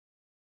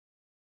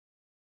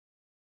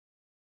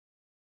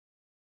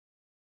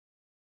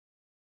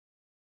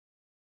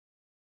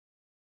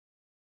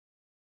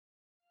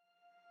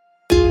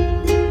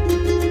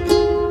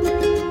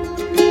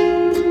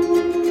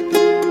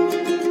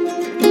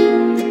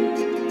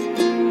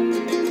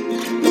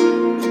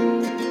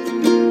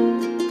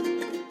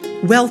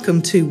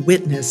Welcome to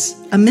Witness,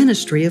 a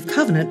ministry of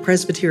Covenant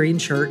Presbyterian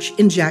Church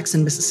in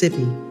Jackson,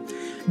 Mississippi.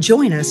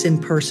 Join us in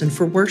person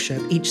for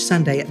worship each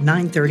Sunday at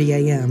 9:30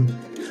 a.m.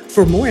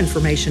 For more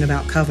information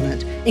about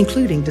Covenant,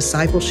 including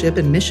discipleship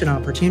and mission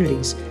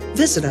opportunities,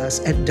 visit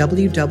us at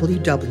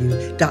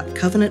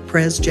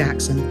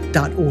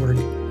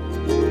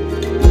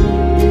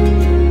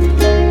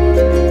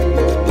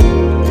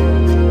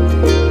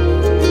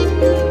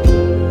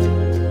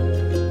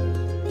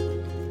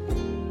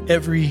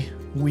Every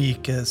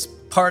week, as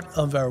part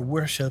of our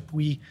worship,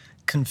 we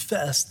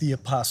confess the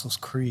Apostles'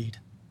 Creed.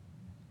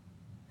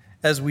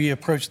 As we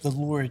approach the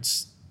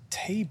Lord's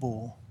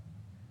table,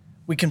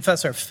 we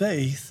confess our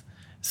faith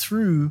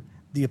through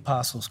the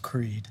Apostles'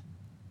 Creed.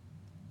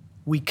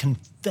 We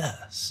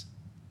confess,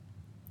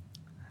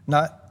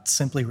 not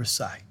simply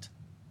recite.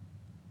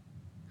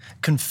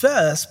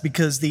 Confess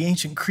because the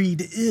ancient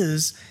creed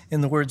is,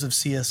 in the words of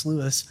C.S.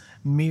 Lewis,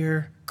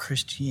 mere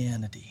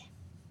Christianity.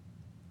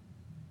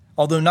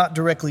 Although not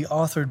directly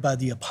authored by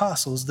the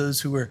apostles,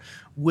 those who were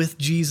with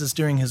Jesus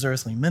during his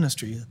earthly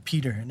ministry,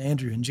 Peter and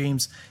Andrew and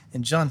James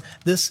and John,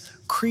 this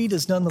creed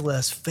is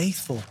nonetheless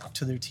faithful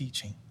to their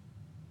teaching.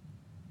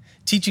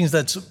 Teachings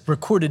that's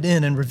recorded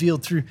in and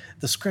revealed through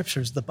the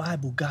scriptures, the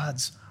Bible,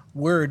 God's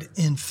word.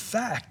 In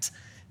fact,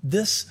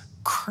 this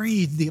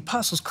creed, the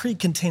Apostles' Creed,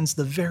 contains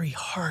the very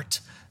heart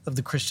of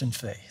the Christian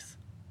faith.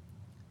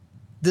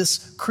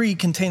 This creed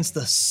contains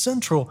the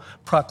central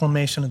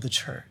proclamation of the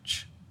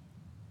church.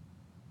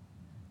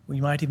 We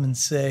might even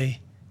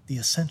say the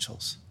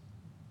essentials.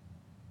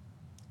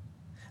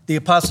 The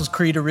Apostles'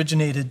 Creed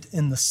originated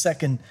in the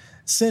 2nd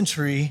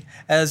century.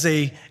 As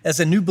a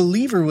new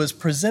believer was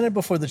presented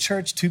before the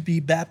church to be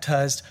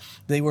baptized,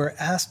 they were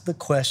asked the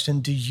question,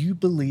 do you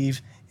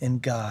believe in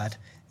God?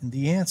 And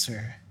the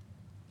answer,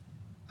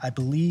 I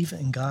believe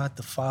in God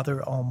the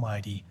Father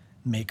Almighty,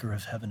 maker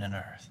of heaven and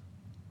earth.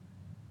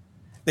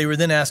 They were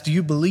then asked, do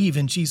you believe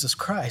in Jesus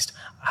Christ?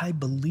 I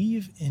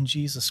believe in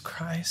Jesus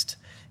Christ,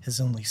 his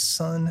only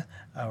Son,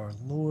 our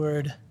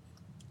Lord.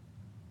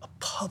 A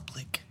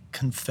public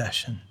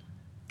confession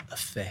of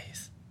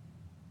faith,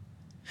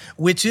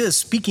 which is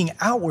speaking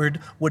outward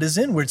what is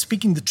inward,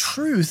 speaking the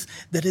truth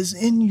that is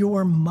in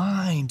your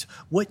mind,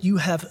 what you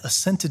have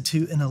assented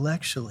to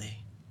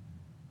intellectually.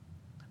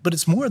 But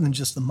it's more than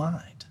just the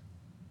mind.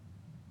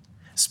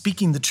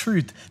 Speaking the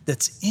truth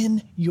that's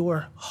in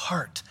your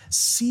heart,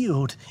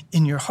 sealed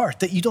in your heart,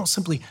 that you don't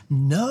simply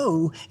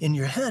know in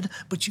your head,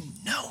 but you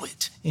know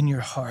it in your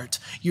heart.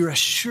 You're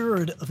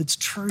assured of its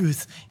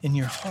truth in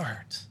your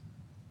heart.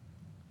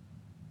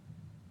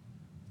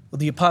 Well,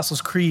 the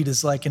Apostles' Creed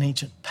is like an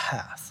ancient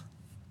path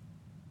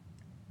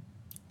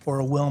or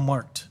a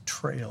well-marked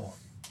trail.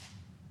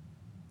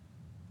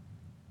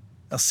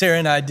 Now, Sarah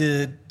and I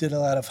did a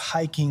lot of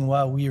hiking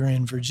while we were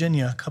in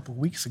Virginia a couple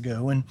weeks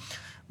ago, and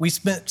we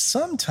spent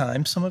some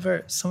time, some of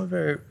our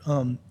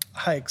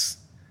hikes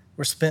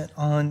were spent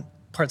on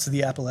parts of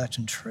the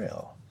Appalachian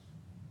Trail.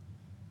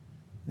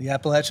 The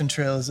Appalachian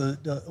Trail is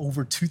a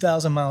over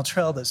 2,000-mile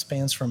trail that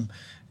spans from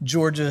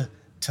Georgia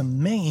to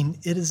Maine.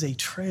 It is a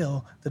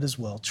trail that is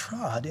well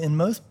trod. In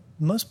most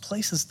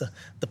places, the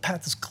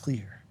path is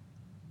clear.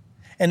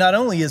 And not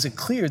only is it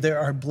clear, there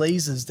are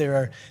blazes, there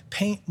are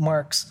paint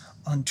marks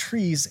on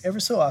trees ever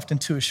so often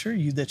to assure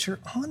you that you're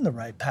on the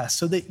right path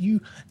so that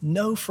you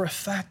know for a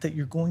fact that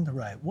you're going the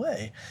right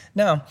way.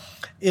 Now,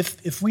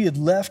 if we had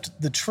left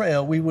the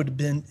trail, we would have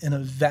been in a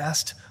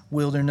vast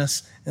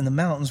wilderness in the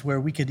mountains where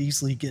we could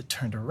easily get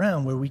turned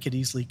around, where we could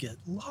easily get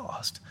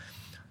lost.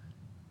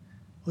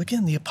 Well,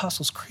 again, the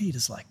Apostles' Creed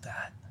is like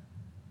that.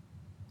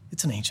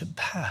 It's an ancient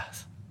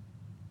path.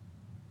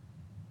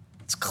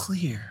 It's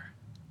clear.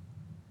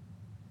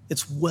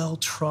 It's well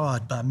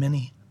trod by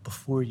many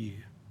before you.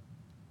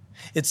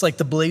 It's like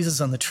the blazes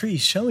on the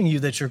trees showing you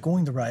that you're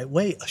going the right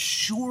way,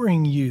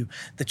 assuring you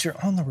that you're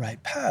on the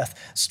right path.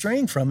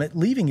 Straying from it,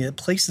 leaving it,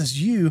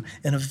 places you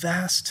in a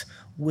vast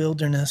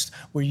wilderness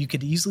where you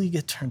could easily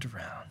get turned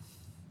around,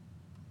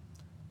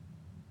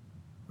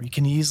 where you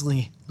can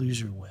easily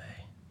lose your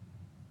way,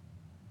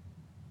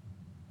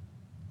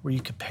 where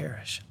you could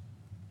perish.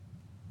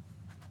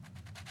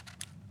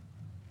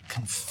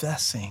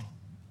 Confessing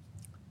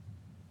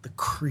the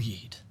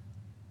creed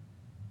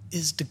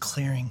is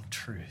declaring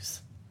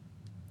truth.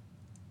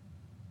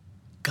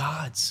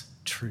 God's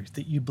truth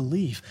that you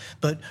believe.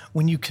 But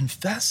when you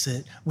confess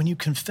it, when you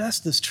confess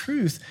this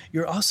truth,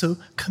 you're also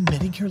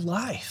committing your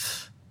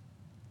life.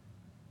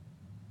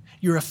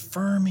 You're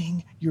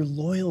affirming your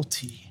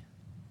loyalty.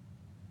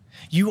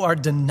 You are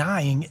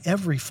denying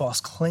every false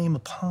claim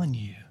upon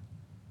you.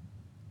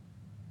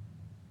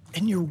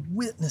 And you're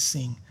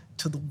witnessing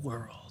to the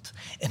world.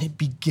 And it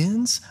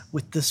begins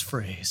with this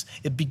phrase.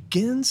 It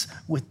begins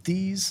with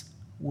these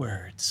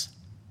words.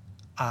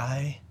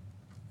 I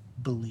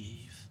believe.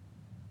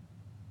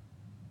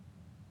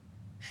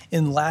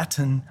 In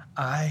Latin,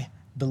 I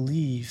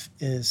believe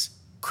is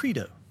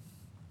credo.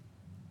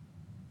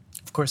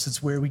 Of course,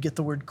 it's where we get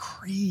the word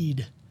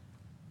creed.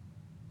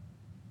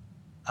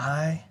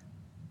 I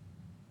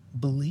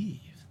believe.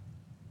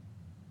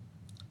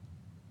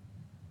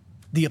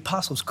 The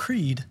Apostles'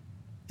 Creed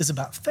is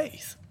about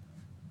faith.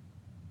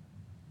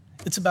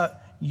 It's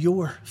about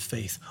your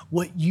faith,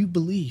 what you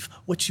believe,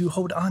 what you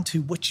hold on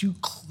to, what you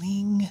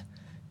cling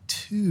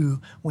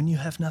to when you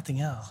have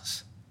nothing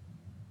else.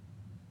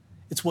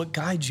 It's what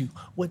guides you,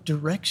 what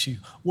directs you,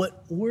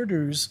 what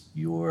orders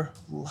your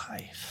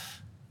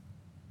life.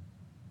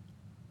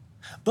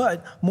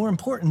 But more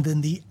important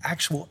than the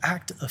actual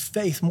act of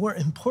faith, more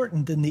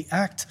important than the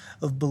act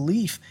of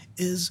belief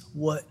is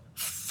what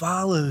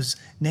follows,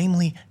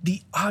 namely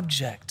the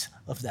object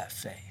of that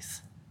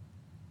faith.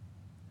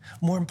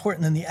 More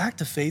important than the act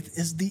of faith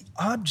is the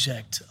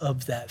object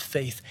of that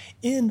faith.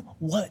 In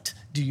what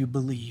do you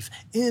believe?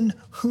 In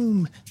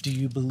whom do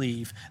you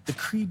believe? The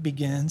creed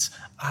begins,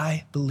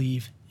 I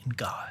believe in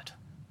God.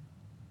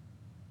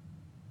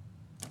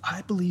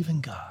 I believe in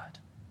God.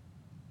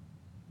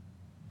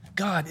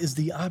 God is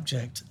the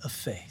object of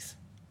faith.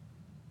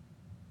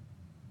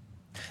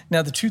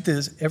 Now, the truth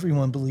is,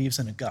 everyone believes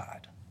in a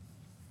God.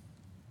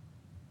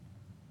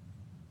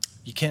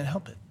 You can't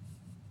help it.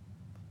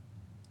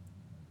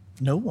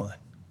 No one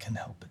can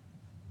help it.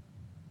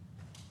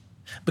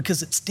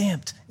 Because it's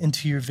stamped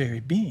into your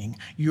very being.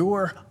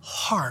 Your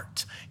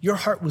heart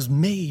was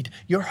made,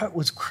 your heart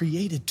was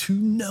created to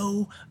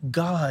know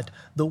God,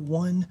 the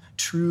one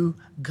true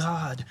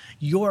God.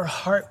 Your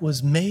heart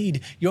was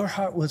made, your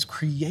heart was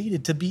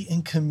created to be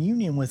in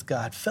communion with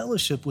God,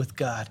 fellowship with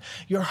God.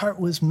 Your heart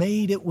was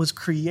made, it was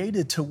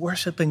created to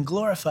worship and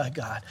glorify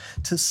God,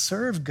 to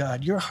serve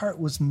God. Your heart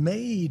was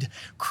made,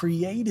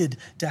 created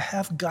to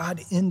have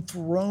God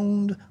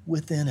enthroned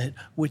within it,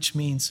 which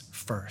means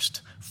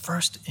first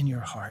in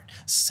your heart,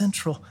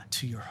 central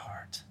to your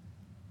heart.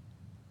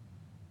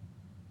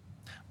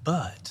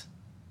 But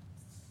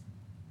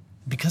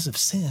because of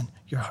sin,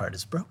 your heart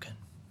is broken.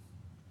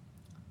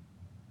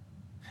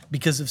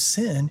 Because of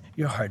sin,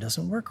 your heart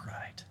doesn't work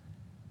right.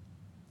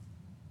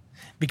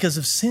 Because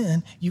of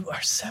sin, you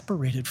are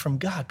separated from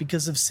God.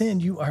 Because of sin,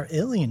 you are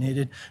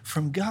alienated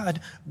from God,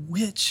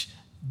 which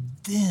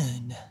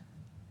then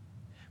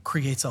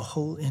creates a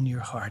hole in your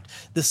heart.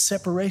 This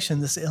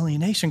separation, this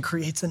alienation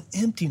creates an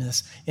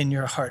emptiness in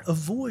your heart, a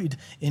void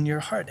in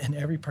your heart, and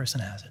every person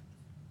has it.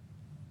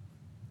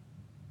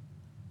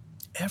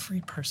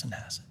 Every person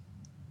has it.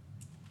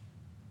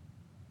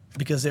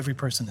 Because every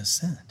person has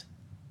sinned.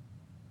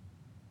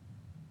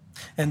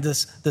 And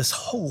this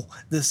hole,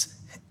 this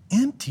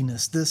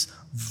emptiness, this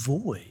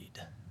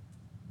void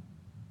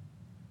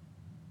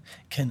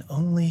can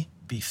only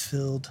be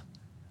filled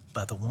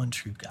by the one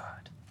true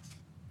God.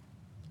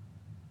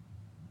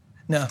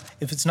 Now,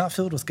 if it's not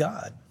filled with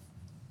God,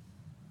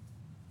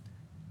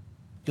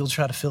 you'll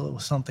try to fill it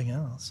with something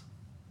else.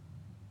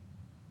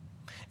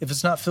 If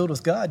it's not filled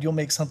with God, you'll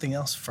make something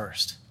else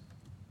first.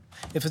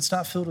 If it's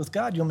not filled with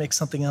God, you'll make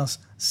something else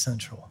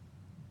central.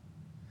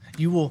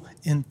 You will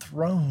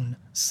enthrone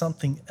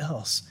something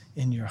else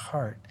in your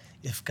heart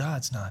if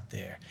God's not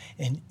there.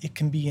 And it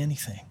can be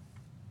anything.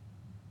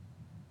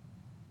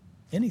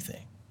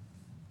 Anything.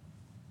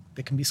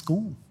 It can be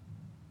school.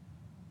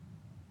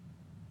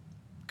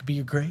 It could be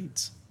your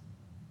grades.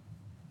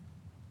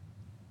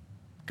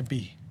 It could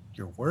be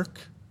your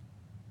work.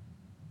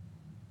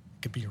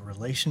 It could be a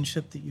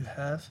relationship that you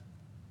have.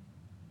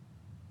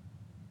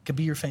 It could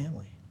be your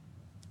family.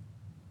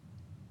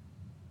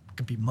 It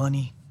could be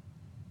money.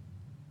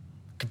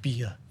 It could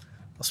be a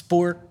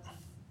sport.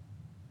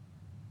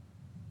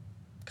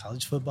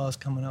 College football is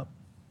coming up.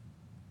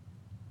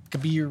 It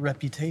could be your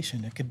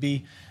reputation. It could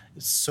be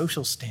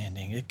social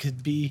standing. It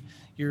could be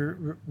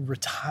your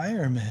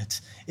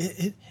retirement.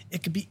 It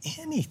could be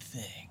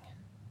anything.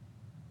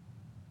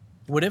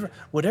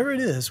 Whatever it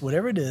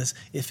is,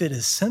 if it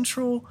is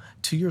central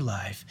to your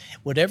life,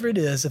 whatever it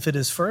is, if it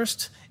is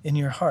first in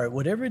your heart,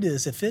 whatever it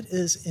is, if it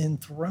is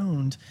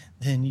enthroned,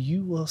 then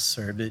you will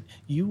serve it,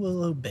 you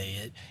will obey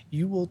it,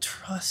 you will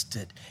trust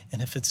it.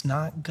 And if it's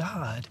not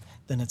God,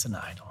 then it's an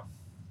idol.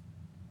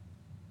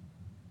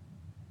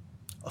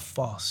 A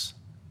false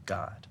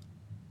God.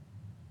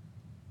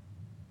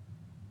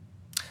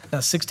 Now,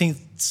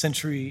 16th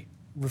century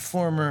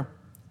reformer,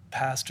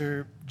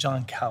 pastor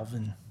John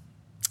Calvin,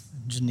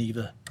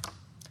 Geneva,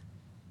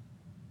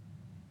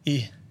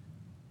 he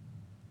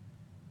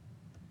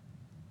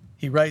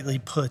rightly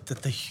put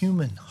that the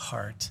human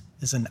heart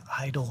is an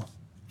idol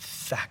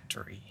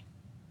factory.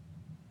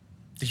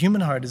 The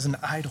human heart is an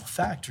idol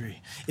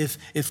factory.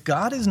 If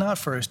God is not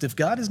first, if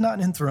God is not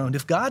enthroned,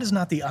 if God is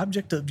not the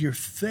object of your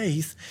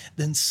faith,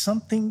 then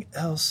something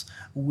else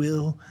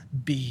will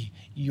be.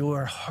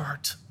 Your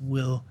heart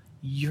will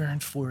yearn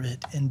for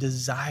it and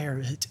desire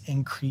it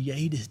and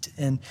create it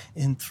and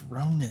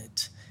enthrone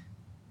it.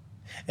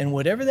 And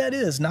whatever that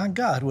is, not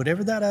God,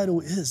 whatever that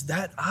idol is,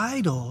 that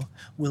idol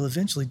will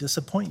eventually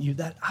disappoint you.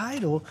 That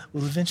idol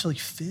will eventually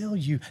fail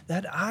you.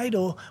 That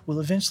idol will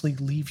eventually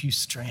leave you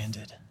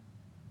stranded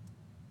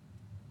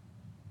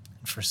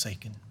and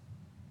forsaken.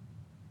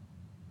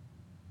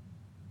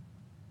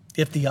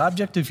 If the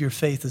object of your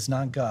faith is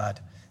not God,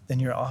 then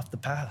you're off the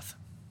path.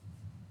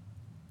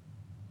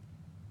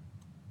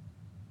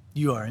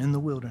 You are in the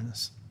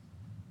wilderness.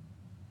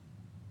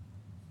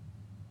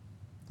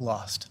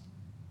 lost,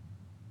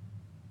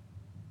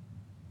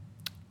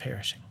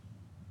 perishing.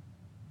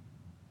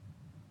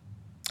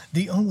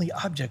 The only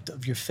object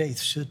of your faith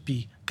should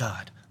be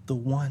God, the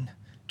one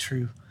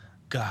true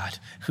God,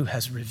 who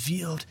has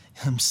revealed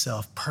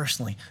himself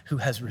personally, who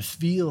has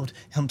revealed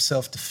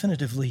himself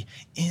definitively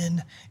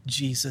in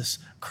Jesus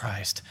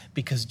Christ,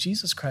 because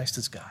Jesus Christ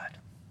is God.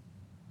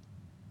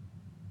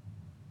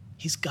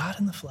 He's God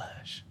in the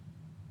flesh.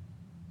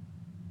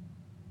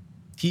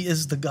 He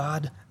is the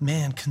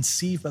God-man,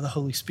 conceived by the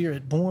Holy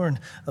Spirit, born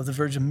of the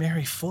Virgin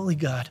Mary, fully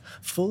God,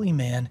 fully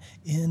man,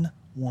 in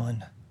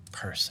one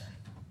person.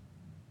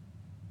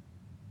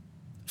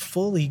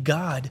 Fully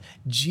God,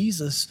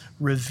 Jesus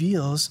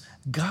reveals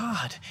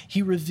God.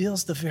 He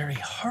reveals the very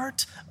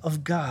heart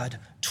of God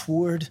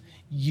toward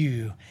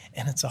you,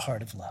 and it's a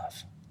heart of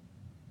love.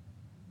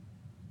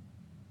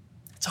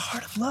 It's a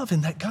heart of love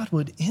in that God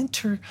would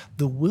enter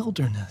the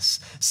wilderness,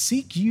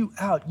 seek you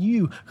out,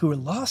 you who are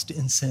lost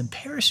in sin,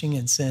 perishing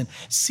in sin,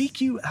 seek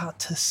you out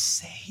to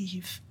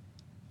save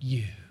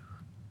you.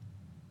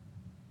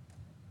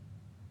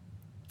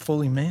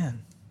 Fully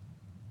man.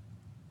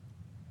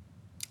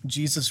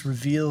 Jesus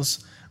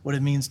reveals what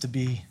it means to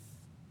be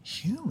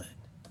human.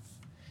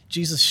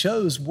 Jesus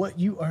shows what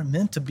you are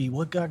meant to be,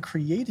 what God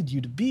created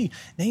you to be,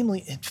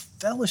 namely in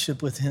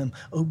fellowship with him,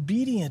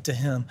 obedient to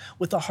him,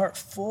 with a heart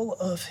full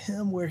of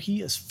him, where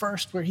he is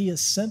first, where he is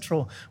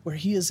central, where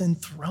he is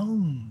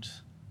enthroned.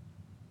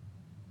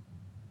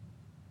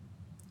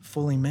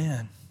 Fully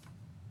man.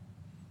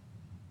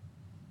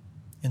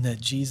 In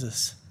that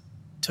Jesus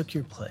took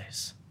your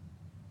place.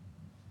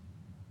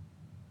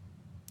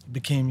 He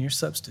became your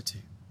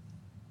substitute.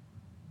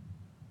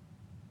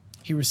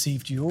 He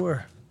received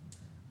your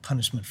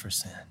punishment for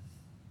sin,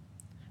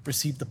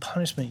 received the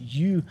punishment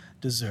you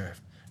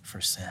deserve for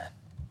sin.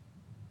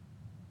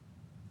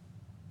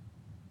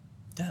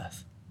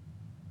 Death.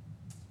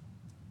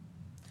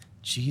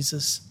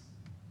 Jesus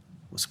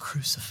was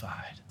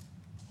crucified,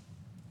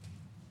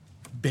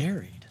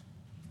 buried.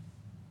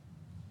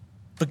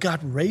 But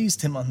God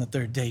raised him on the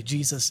third day.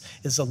 Jesus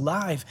is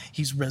alive.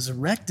 He's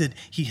resurrected.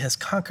 He has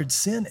conquered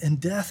sin and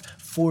death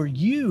for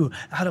you,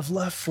 out of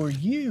love for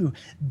you.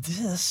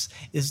 This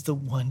is the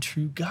one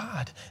true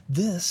God.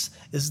 This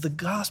is the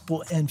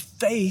gospel. And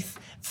faith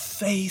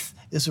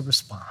is a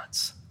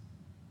response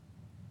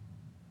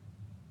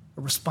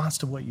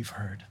to what you've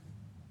heard.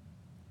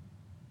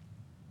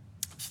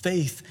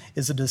 Faith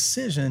is a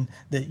decision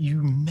that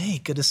you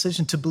make, a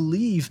decision to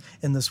believe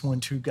in this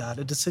one true God,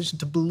 a decision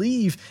to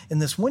believe in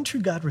this one true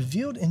God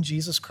revealed in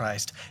Jesus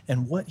Christ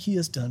and what he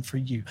has done for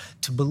you,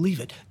 to believe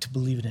it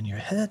in your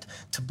head,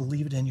 to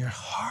believe it in your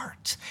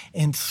heart,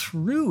 and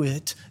through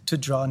it to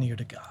draw near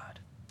to God.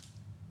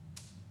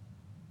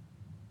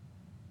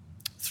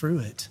 Through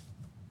it,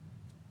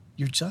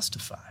 you're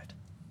justified.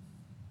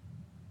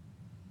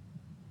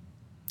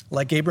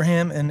 Like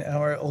Abraham in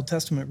our Old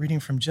Testament reading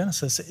from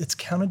Genesis, it's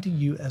counted to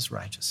you as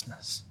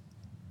righteousness,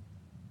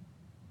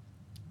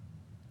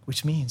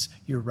 which means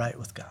you're right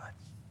with God.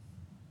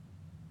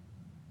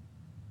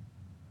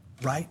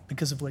 Right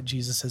because of what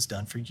Jesus has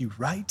done for you.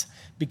 Right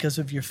because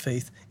of your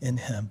faith in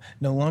him.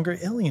 No longer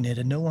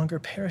alienated, no longer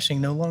perishing,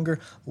 no longer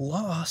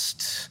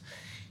lost.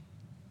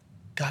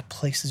 God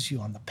places you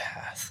on the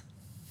path,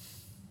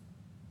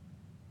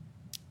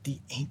 the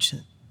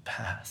ancient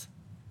path.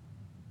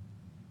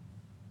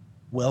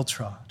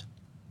 Well-trod,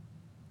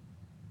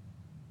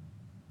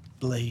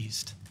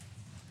 blazed.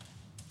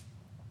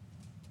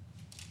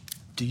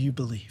 Do you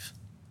believe?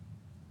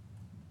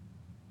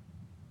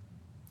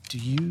 Do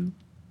you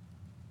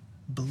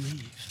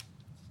believe?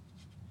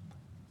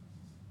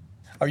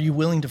 Are you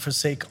willing to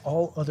forsake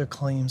all other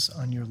claims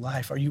on your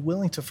life? Are you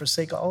willing to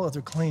forsake all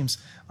other claims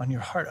on your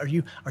heart? Are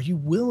you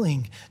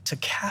willing to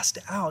cast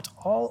out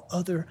all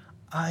other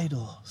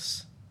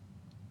idols?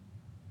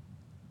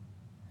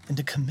 And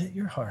to commit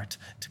your heart,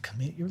 to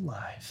commit your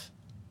life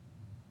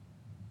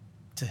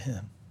to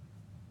him,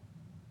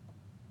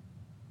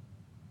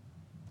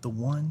 the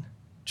one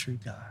true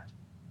God.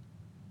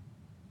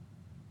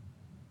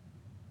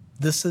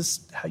 This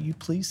is how you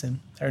please him.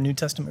 Our New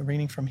Testament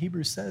reading from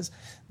Hebrews says,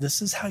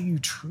 this is how you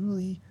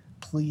truly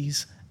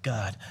please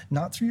God.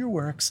 Not through your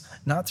works,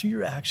 not through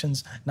your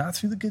actions, not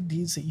through the good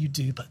deeds that you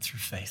do, but through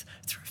faith.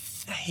 Through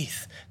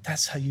faith,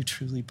 that's how you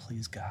truly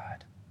please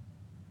God.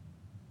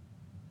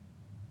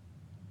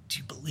 Do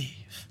you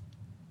believe?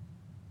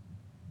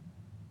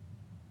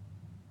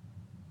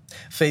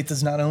 Faith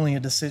is not only a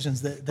decision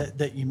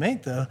that you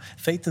make, though.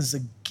 Faith is a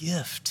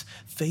gift.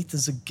 Faith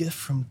is a gift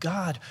from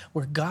God,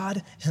 where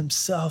God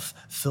himself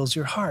fills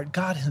your heart.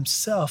 God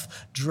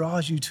himself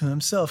draws you to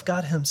himself.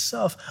 God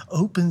himself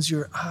opens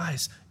your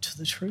eyes to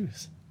the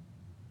truth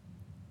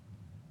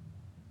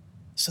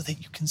so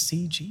that you can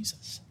see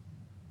Jesus,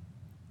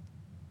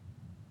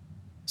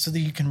 so that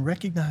you can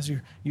recognize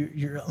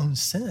your own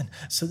sin,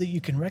 so that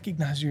you can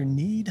recognize your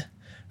need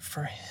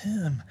for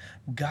him.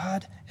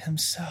 God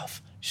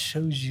himself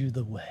shows you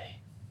the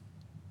way.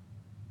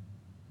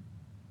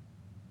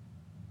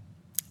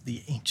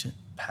 The ancient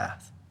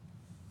path.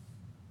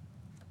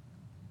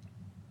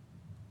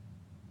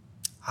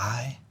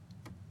 I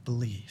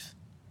believe.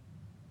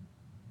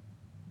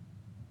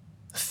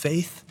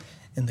 Faith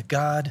in the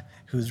God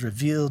who is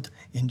revealed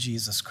in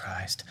Jesus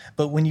Christ.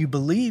 But when you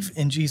believe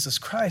in Jesus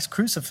Christ,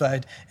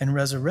 crucified and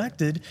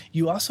resurrected,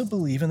 you also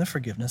believe in the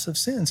forgiveness of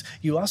sins.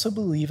 You also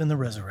believe in the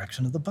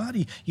resurrection of the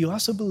body. You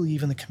also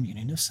believe in the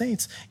communion of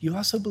saints. You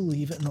also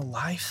believe in the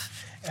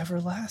life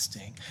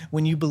everlasting.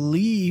 When you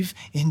believe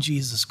in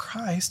Jesus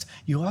Christ,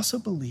 you also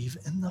believe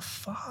in the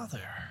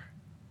Father.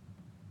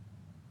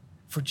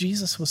 For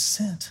Jesus was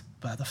sent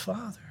by the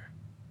Father.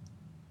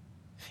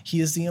 He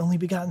is the only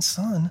begotten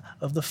Son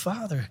of the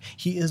Father.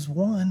 He is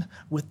one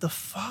with the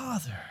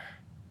Father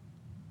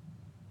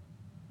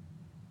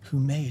who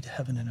made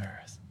heaven and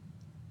earth.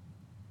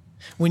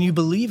 When you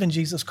believe in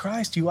Jesus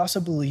Christ, you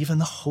also believe in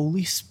the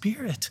Holy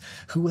Spirit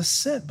who was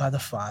sent by the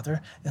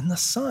Father and the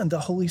Son, the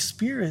Holy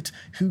Spirit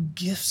who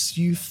gifts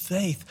you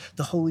faith,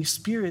 the Holy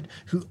Spirit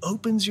who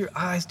opens your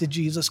eyes to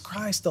Jesus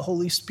Christ, the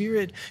Holy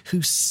Spirit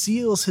who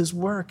seals his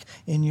work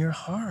in your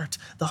heart,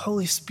 the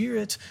Holy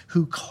Spirit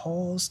who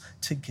calls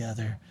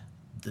together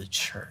the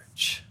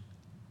church,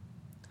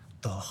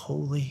 the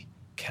Holy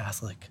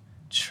Catholic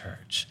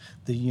Church,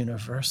 the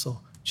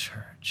universal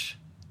church.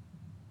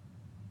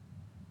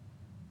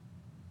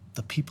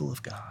 The people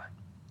of God.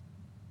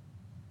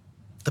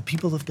 The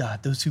people of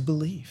God, those who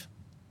believe.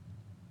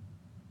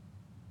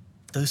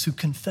 Those who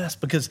confess,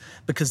 because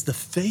the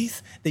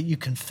faith that you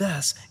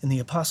confess in the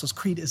Apostles'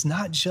 Creed is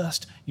not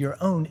just your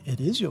own,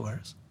 it is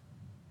yours.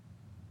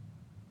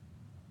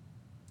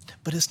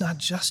 But it's not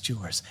just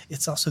yours.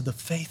 It's also the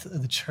faith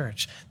of the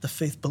church. The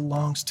faith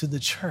belongs to the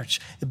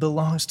church. It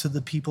belongs to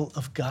the people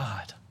of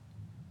God.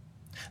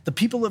 The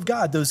people of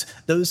God,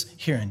 those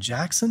here in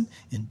Jackson,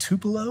 in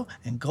Tupelo,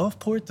 in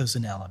Gulfport, those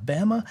in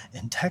Alabama,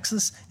 in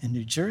Texas, in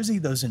New Jersey,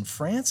 those in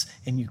France,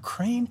 in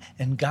Ukraine,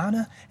 in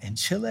Ghana, in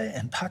Chile,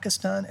 and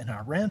Pakistan, and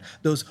Iran,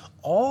 those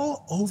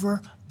all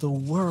over the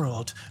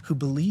world who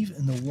believe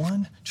in the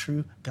one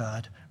true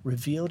God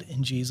revealed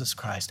in Jesus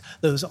Christ.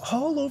 Those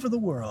all over the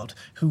world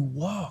who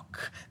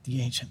walk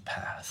the ancient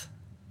path.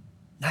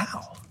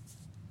 Now,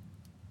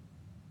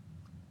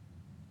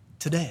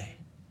 today,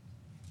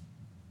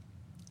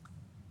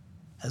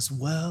 as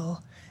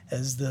well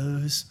as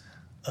those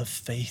of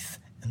faith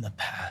in the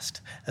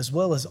past, as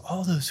well as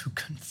all those who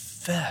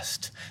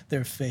confessed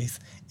their faith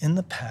in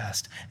the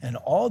past, and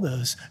all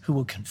those who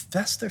will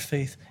confess their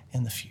faith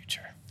in the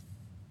future.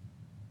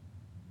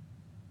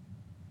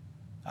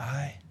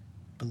 I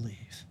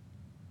believe.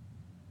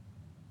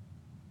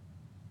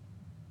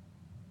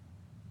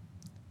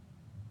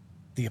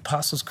 The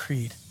Apostles'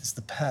 Creed is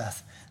the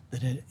path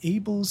that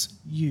enables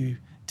you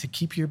to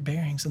keep your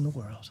bearings in the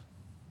world.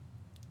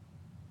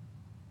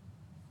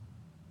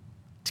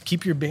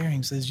 Keep your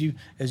bearings as you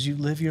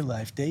live your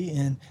life day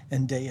in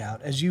and day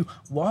out. As you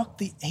walk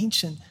the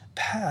ancient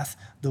path,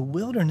 the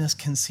wilderness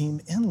can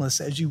seem endless.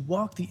 As you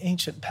walk the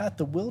ancient path,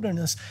 the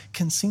wilderness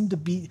can seem to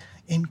be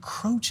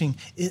encroaching.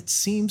 It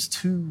seems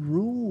to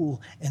rule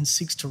and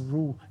seeks to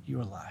rule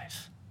your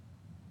life.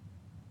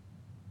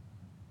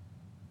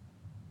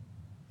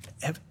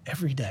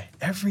 Every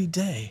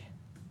day,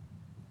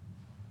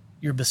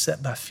 you're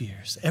beset by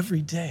fears.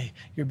 Every day,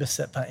 you're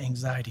beset by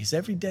anxieties.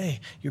 Every day,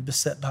 you're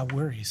beset by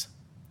worries.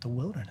 The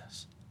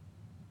wilderness.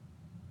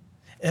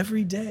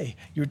 Every day,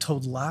 you're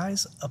told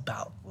lies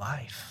about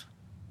life,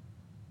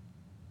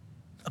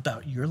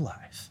 about your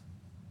life,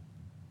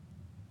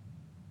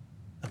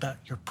 about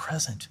your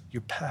present,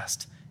 your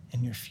past,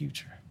 and your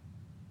future.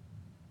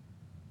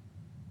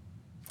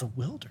 The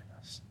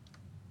wilderness.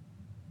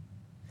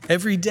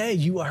 Every day,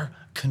 you are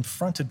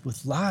confronted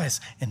with lies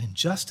and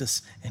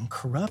injustice and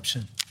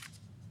corruption.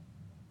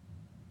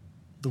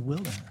 The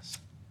wilderness.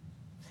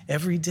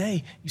 Every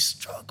day, you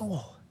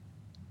struggle.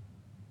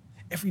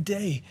 Every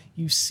day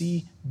you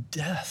see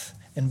death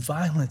and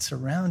violence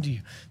around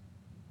you.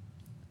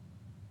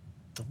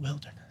 The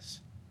wilderness.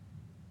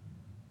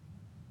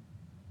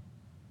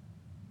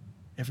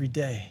 Every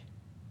day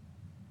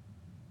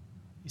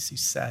you see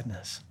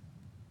sadness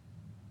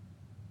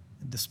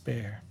and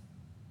despair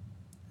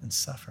and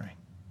suffering.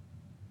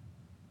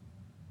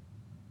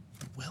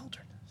 The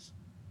wilderness.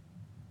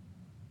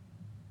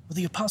 Well,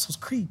 the Apostles'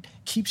 Creed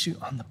keeps you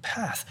on the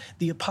path.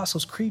 The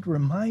Apostles' Creed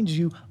reminds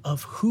you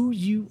of who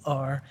you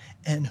are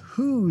and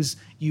whose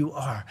you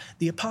are.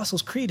 The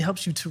Apostles' Creed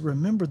helps you to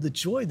remember the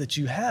joy that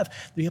you have.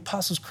 The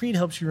Apostles' Creed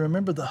helps you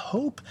remember the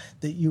hope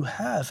that you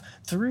have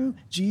through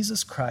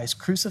Jesus Christ,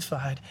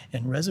 crucified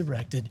and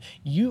resurrected.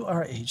 You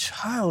are a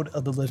child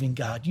of the living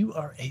God. You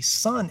are a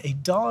son, a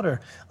daughter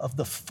of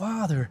the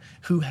Father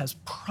who has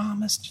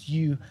promised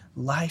you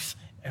life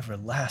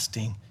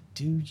everlasting.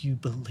 Do you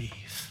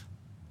believe?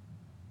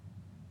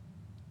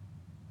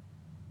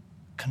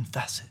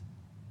 Confess it.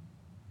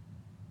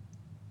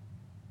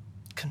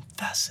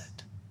 Confess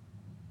it.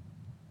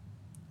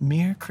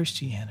 Mere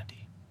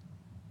Christianity.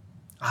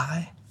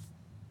 I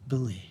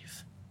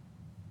believe.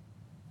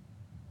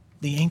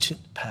 The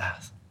ancient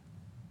path.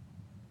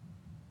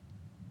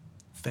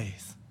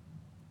 Faith.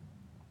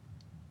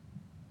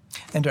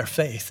 And our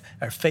faith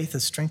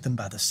is strengthened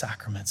by the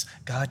sacraments.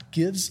 God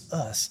gives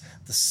us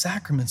the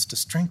sacraments to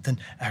strengthen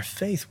our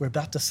faith. We're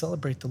about to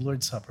celebrate the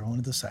Lord's Supper, one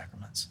of the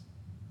sacraments.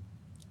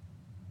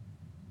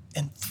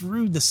 And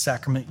through the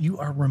sacrament, you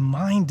are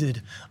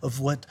reminded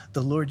of what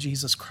the Lord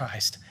Jesus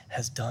Christ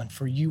has done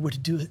for you. We're to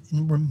do it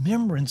in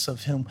remembrance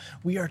of him.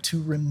 We are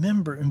to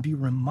remember and be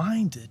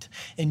reminded.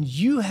 And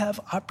you have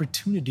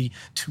opportunity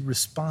to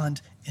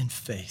respond in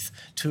faith,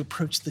 to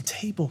approach the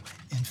table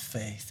in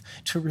faith,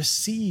 to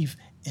receive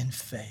in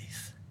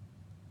faith.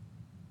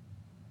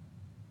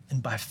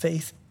 And by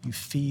faith, you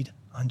feed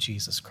on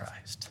Jesus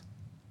Christ.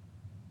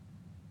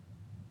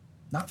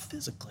 Not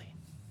physically.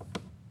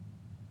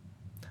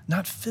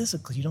 Not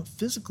physically. You don't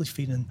physically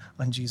feed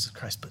on Jesus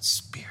Christ, but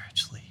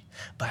spiritually.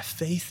 By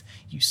faith,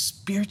 you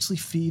spiritually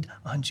feed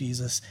on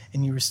Jesus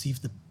and you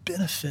receive the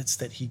benefits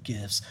that he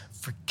gives,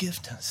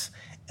 forgiveness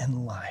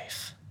and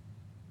life.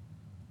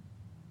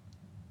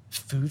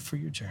 Food for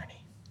your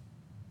journey.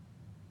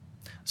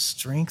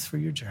 Strength for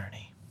your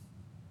journey.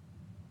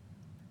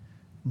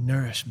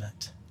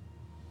 Nourishment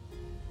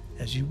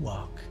as you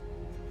walk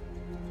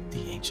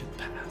the ancient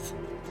path.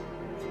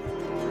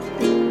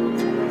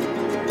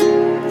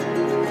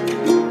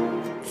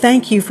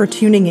 Thank you for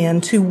tuning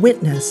in to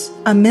Witness,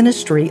 a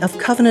ministry of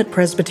Covenant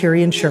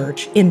Presbyterian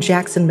Church in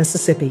Jackson,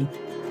 Mississippi.